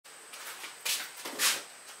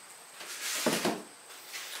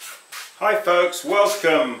Hi folks,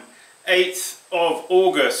 welcome. 8th of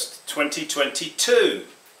August 2022.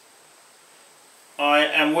 I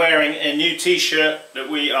am wearing a new t-shirt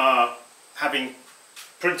that we are having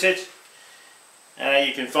printed.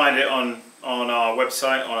 You can find it on our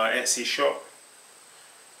website, on our Etsy shop.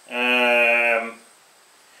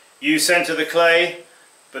 You center the clay,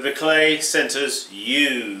 but the clay centers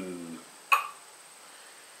you.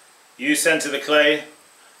 You center the clay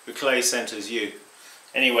centers you.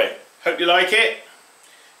 Anyway, hope you like it.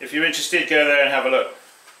 If you're interested, go there and have a look.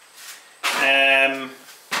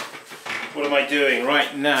 What am I doing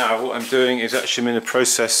right now? What I'm doing is actually I'm in the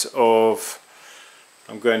process of,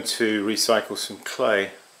 I'm going to recycle some clay.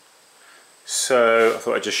 So I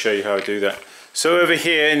thought I'd just show you how I do that. So over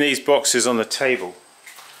here in these boxes on the table,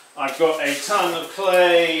 I've got a ton of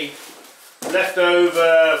clay left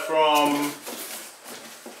over from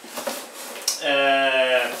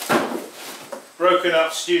broken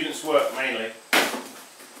up students' work mainly.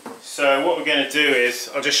 So what we're going to do is,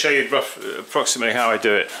 I'll just show you approximately how I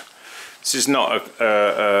do it. This is not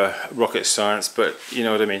a rocket science, but you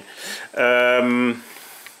know what I mean.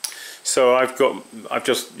 So I've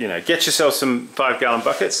just, get yourself some 5-gallon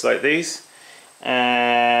buckets like these,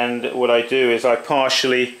 and what I do is I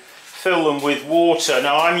partially fill them with water.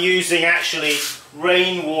 Now I'm using actually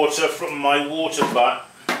rainwater from my water butt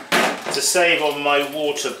to save on my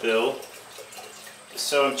water bill.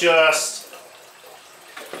 So I'm just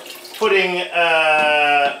putting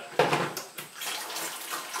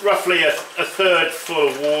roughly a third full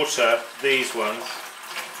of water, these ones,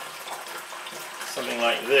 something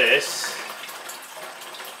like this.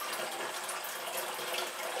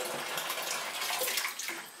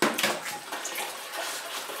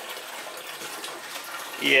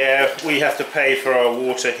 Yeah, we have to pay for our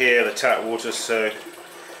water here, the tap water, so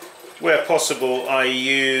where possible I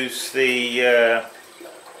use the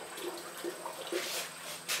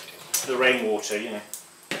rainwater,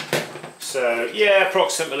 So yeah,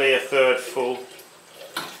 approximately a third full.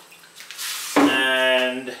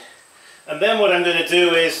 And then what I'm going to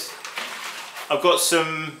do is, I've got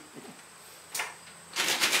some,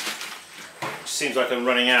 seems like I'm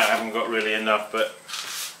running out, I haven't got really enough, but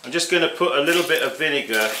I'm just going to put a little bit of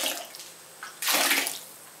vinegar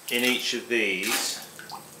in each of these.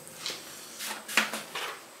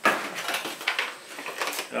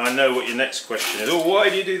 And I know what your next question is. Oh, why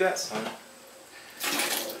do you do that, Simon?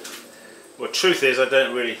 Well, truth is, I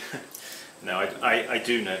don't really. No, I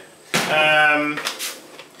do know.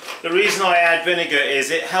 The reason I add vinegar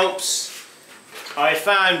is it helps. I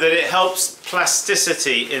found that it helps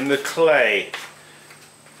plasticity in the clay.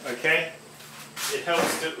 Okay, it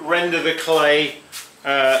helps to render the clay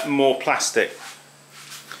more plastic.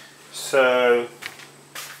 So,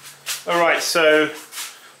 all right. So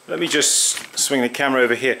let me just swing the camera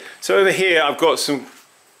over here. So over here I've got some.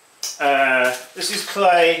 This is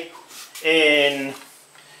clay in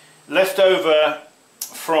leftover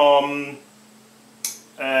from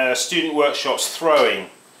student workshops throwing.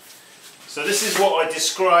 So this is what I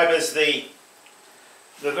describe as the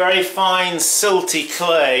very fine silty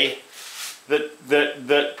clay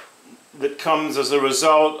that comes as a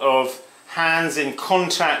result of hands in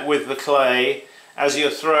contact with the clay as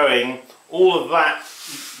you're throwing all of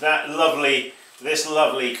this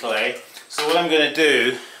lovely clay. So what I'm going to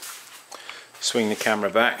do, swing the camera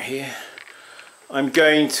back here, I'm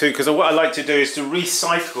going to, because what I like to do is to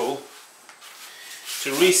recycle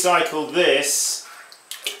this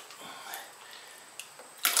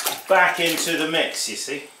back into the mix, you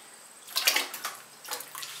see.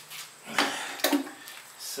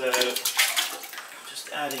 So just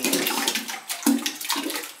adding this.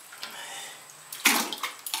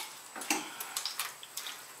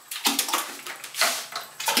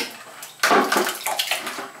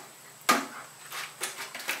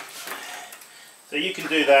 So you can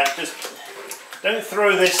do that, just don't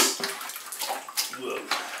throw this,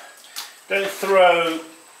 don't throw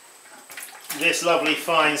this lovely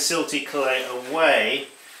fine silty clay away.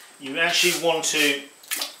 You actually want to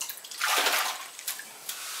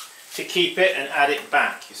keep it and add it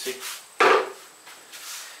back, you see.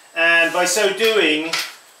 And by so doing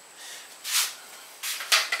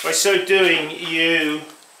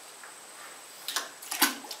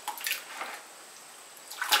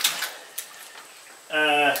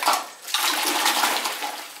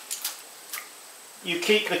you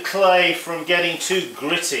keep the clay from getting too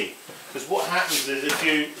gritty, because what happens is if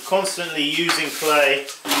you're constantly using clay,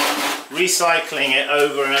 recycling it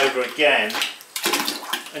over and over again,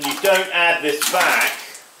 and you don't add this back,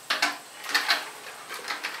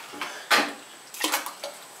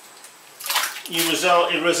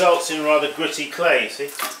 it results in rather gritty clay, see?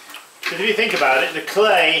 Because if you think about it, the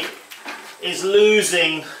clay is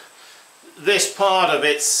losing this part of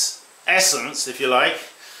its essence, if you like,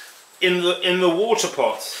 in the water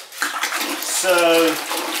pot. So,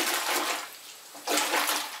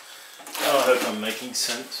 I hope I'm making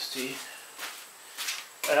sense to you.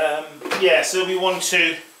 Yeah, so we want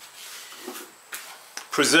to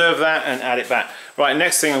preserve that and add it back. Right,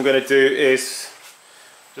 next thing I'm going to do is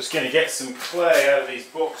just going to get some clay out of these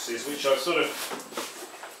boxes, which I've sort of...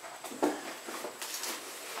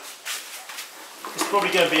 It's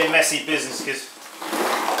probably going to be a messy business because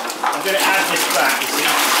I'm going to add this back, you see.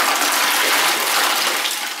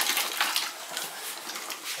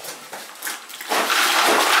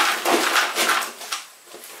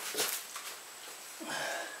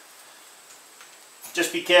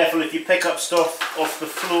 Just be careful if you pick up stuff off the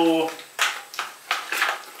floor.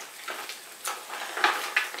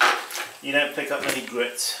 You don't pick up any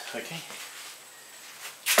grit, okay?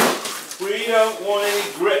 We don't want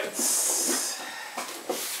any grits.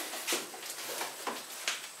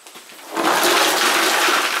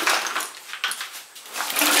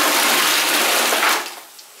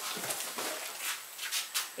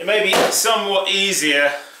 It may be somewhat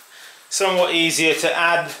easier to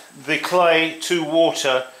add the clay to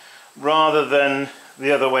water rather than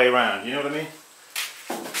the other way around. You know what I mean?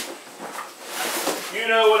 You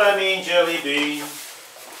know what I mean, Jelly Bean.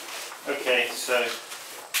 Okay, so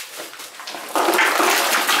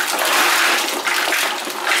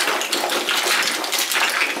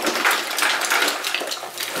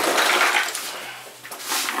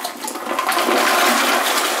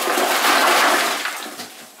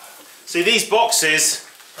see, these boxes,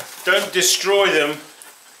 don't destroy them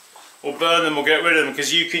or burn them or get rid of them,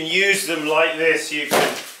 because you can use them like this. You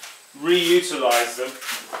can reutilize them.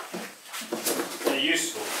 They're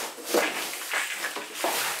useful.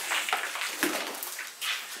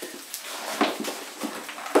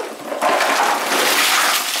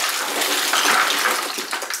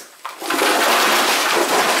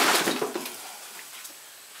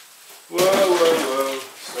 Whoa, whoa, whoa.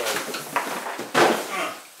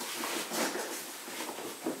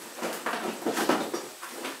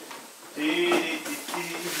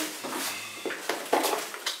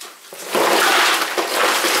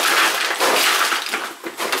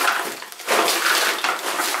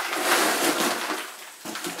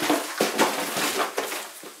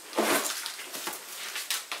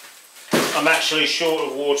 I'm actually short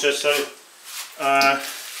of water, so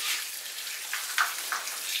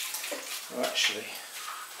actually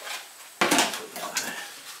put that there.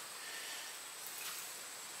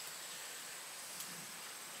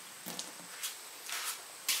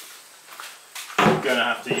 I'm going to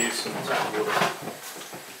have to use some tap water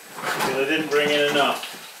because I didn't bring in enough.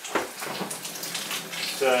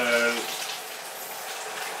 So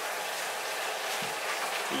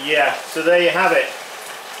yeah, so there you have it.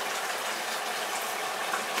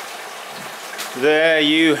 There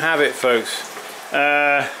you have it, folks.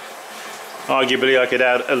 Arguably I could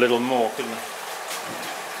add a little more, couldn't I?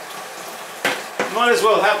 Might as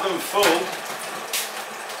well have them full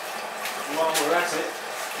while we're at it.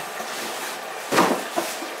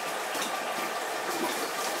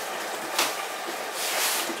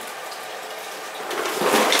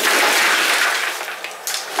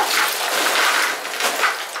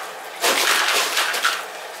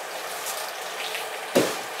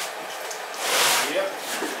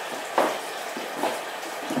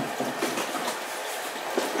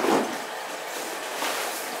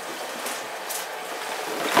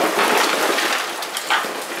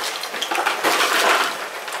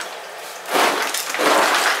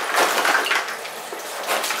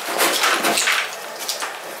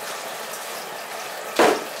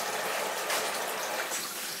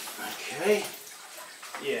 Okay,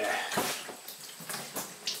 yeah.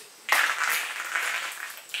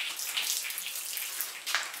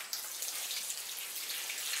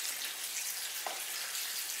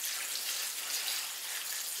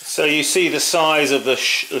 So you see the size of the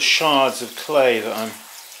shards of clay that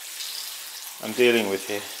I'm dealing with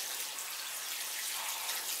here.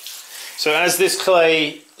 So as this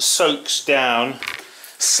clay soaks down,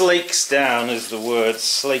 slakes down is the word,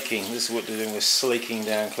 slaking. This is what they're doing with slaking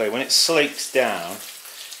down clay. When it slakes down,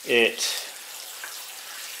 it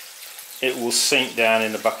will sink down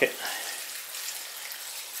in the bucket.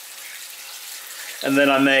 And then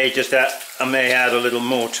I may add a little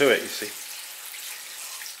more to it, you see.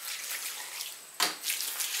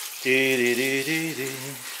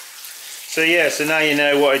 So yeah, so now you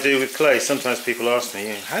know what I do with clay. Sometimes people ask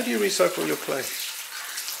me, how do you recycle your clay?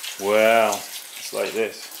 Well, like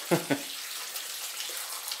this.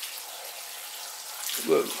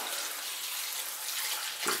 Whoa.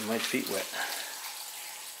 My feet wet.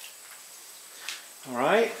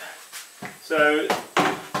 Alright, so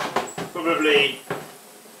probably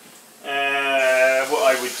what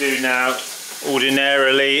I would do now,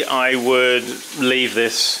 ordinarily I would leave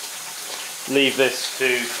this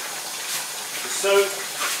to soak,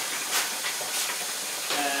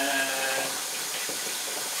 and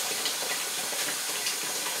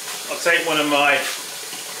I'll take one of my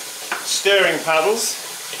stirring paddles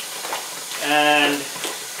and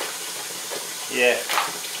yeah,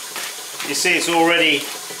 you see it's already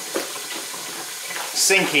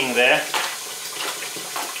sinking there.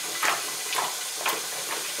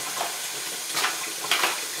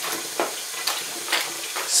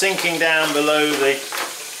 Sinking down below the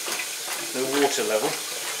water level.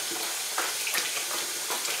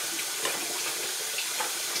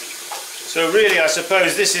 So really I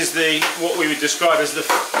suppose this is what we would describe as the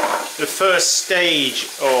first stage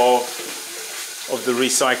of the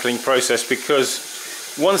recycling process, because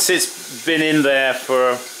once it's been in there for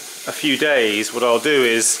a few days, what I'll do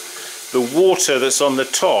is the water that's on the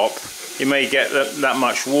top, you may get that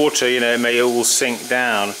much water, you know, it may all sink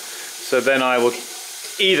down. So then I will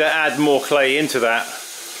either add more clay into that,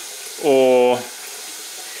 or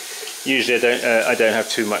usually I don't have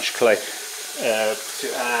too much clay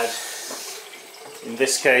to add. In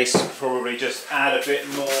this case, probably just add a bit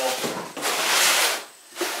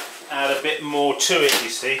more to it, you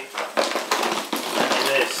see.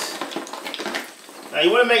 This. Now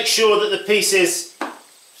you want to make sure that the pieces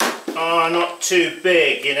are not too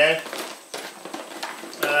big, you know.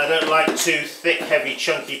 I don't like too thick, heavy,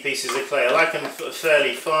 chunky pieces of clay. I like them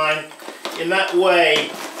fairly fine. In that way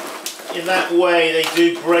they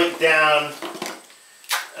do break down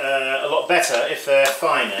a lot better if they're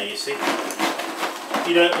finer, you see.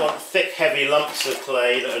 You don't want thick, heavy lumps of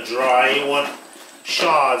clay that are dry. You want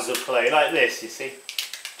shards of clay like this, you see.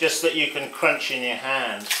 Just that you can crunch in your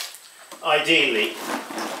hand, ideally.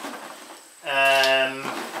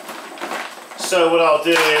 So what I'll do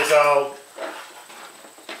is I'll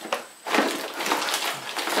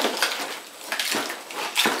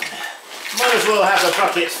might as well have the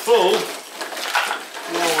buckets full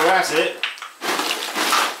while we're at it.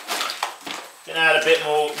 Can add a bit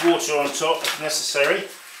more water on top if necessary.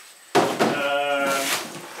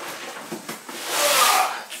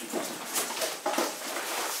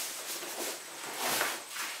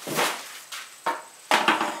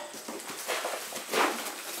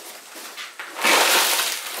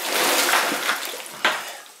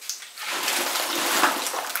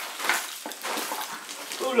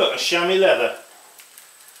 Oh look, a chamois leather.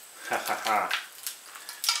 Ha ha ha.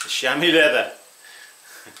 The chamois leather.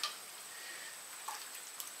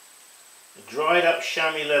 Dried up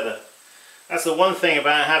chamois leather. That's the one thing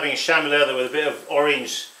about having chamois leather with a bit of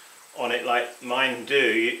orange on it like mine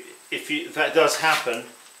do. If that does happen,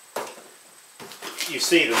 you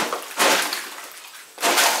see them.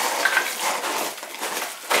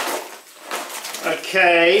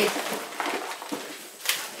 Okay.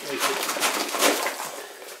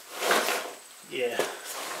 Yeah.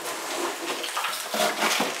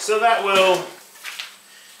 So that will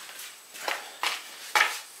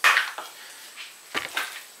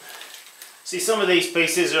see, some of these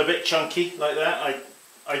pieces are a bit chunky like that.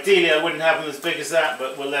 Ideally I wouldn't have them as big as that,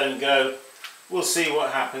 but we'll let them go. We'll see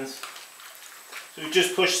what happens. So we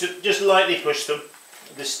just lightly push them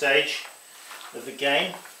at this stage of the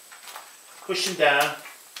game. Push them down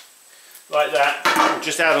like that. We'll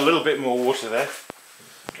just add a little bit more water there,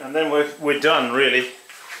 and then we're done really.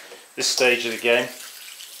 This stage of the game.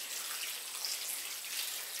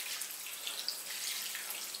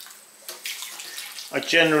 I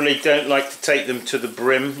generally don't like to take them to the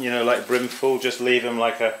brim, you know, like brim full. Just leave them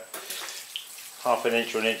like a half an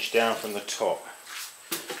inch or an inch down from the top.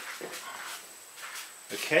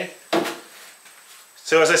 Okay.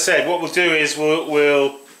 So as I said, what we'll do is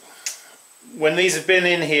we'll when these have been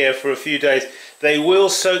in here for a few days, they will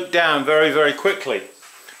soak down very, very quickly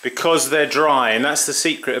because they're dry, and that's the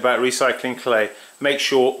secret about recycling clay. Make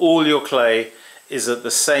sure all your clay is at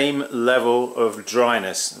the same level of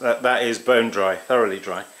dryness. That is bone dry, thoroughly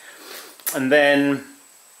dry. And then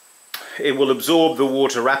it will absorb the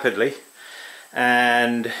water rapidly,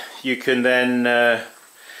 and you can then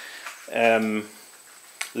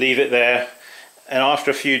leave it there, and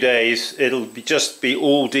after a few days it'll just be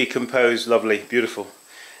all decomposed, lovely, beautiful,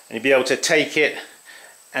 and you'll be able to take it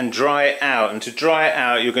and dry it out. And to dry it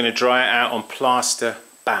out, you're going to dry it out on plaster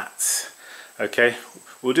bats. Okay,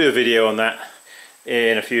 we'll do a video on that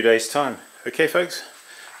in a few days time. Okay folks,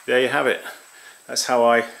 there you have it. That's how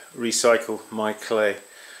I recycle my clay,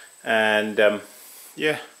 and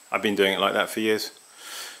yeah, I've been doing it like that for years.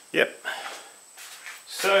 Yep.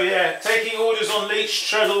 So yeah, taking orders on Leach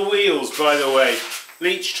treadle wheels, by the way.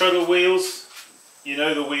 Leach treadle wheels, you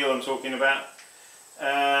know the wheel I'm talking about.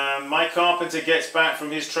 My carpenter gets back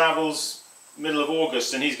from his travels middle of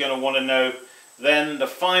August, and he's going to want to know then the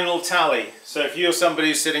final tally. So if you're somebody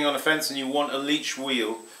who's sitting on the fence and you want a Leach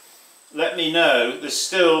wheel, let me know. There's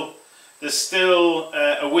still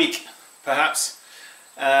a week, perhaps.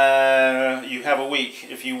 You have a week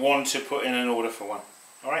if you want to put in an order for one.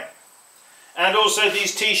 All right. And also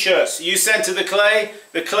these t-shirts. You center the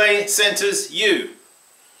clay centers you.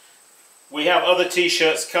 We have other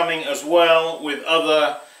t-shirts coming as well with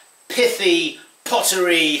other pithy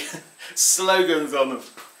pottery slogans on them.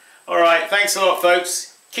 Alright, thanks a lot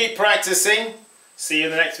folks. Keep practicing. See you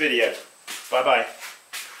in the next video. Bye bye.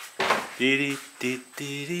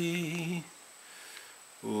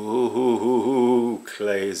 Ooh,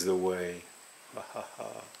 clay's the way. Ha ha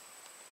ha.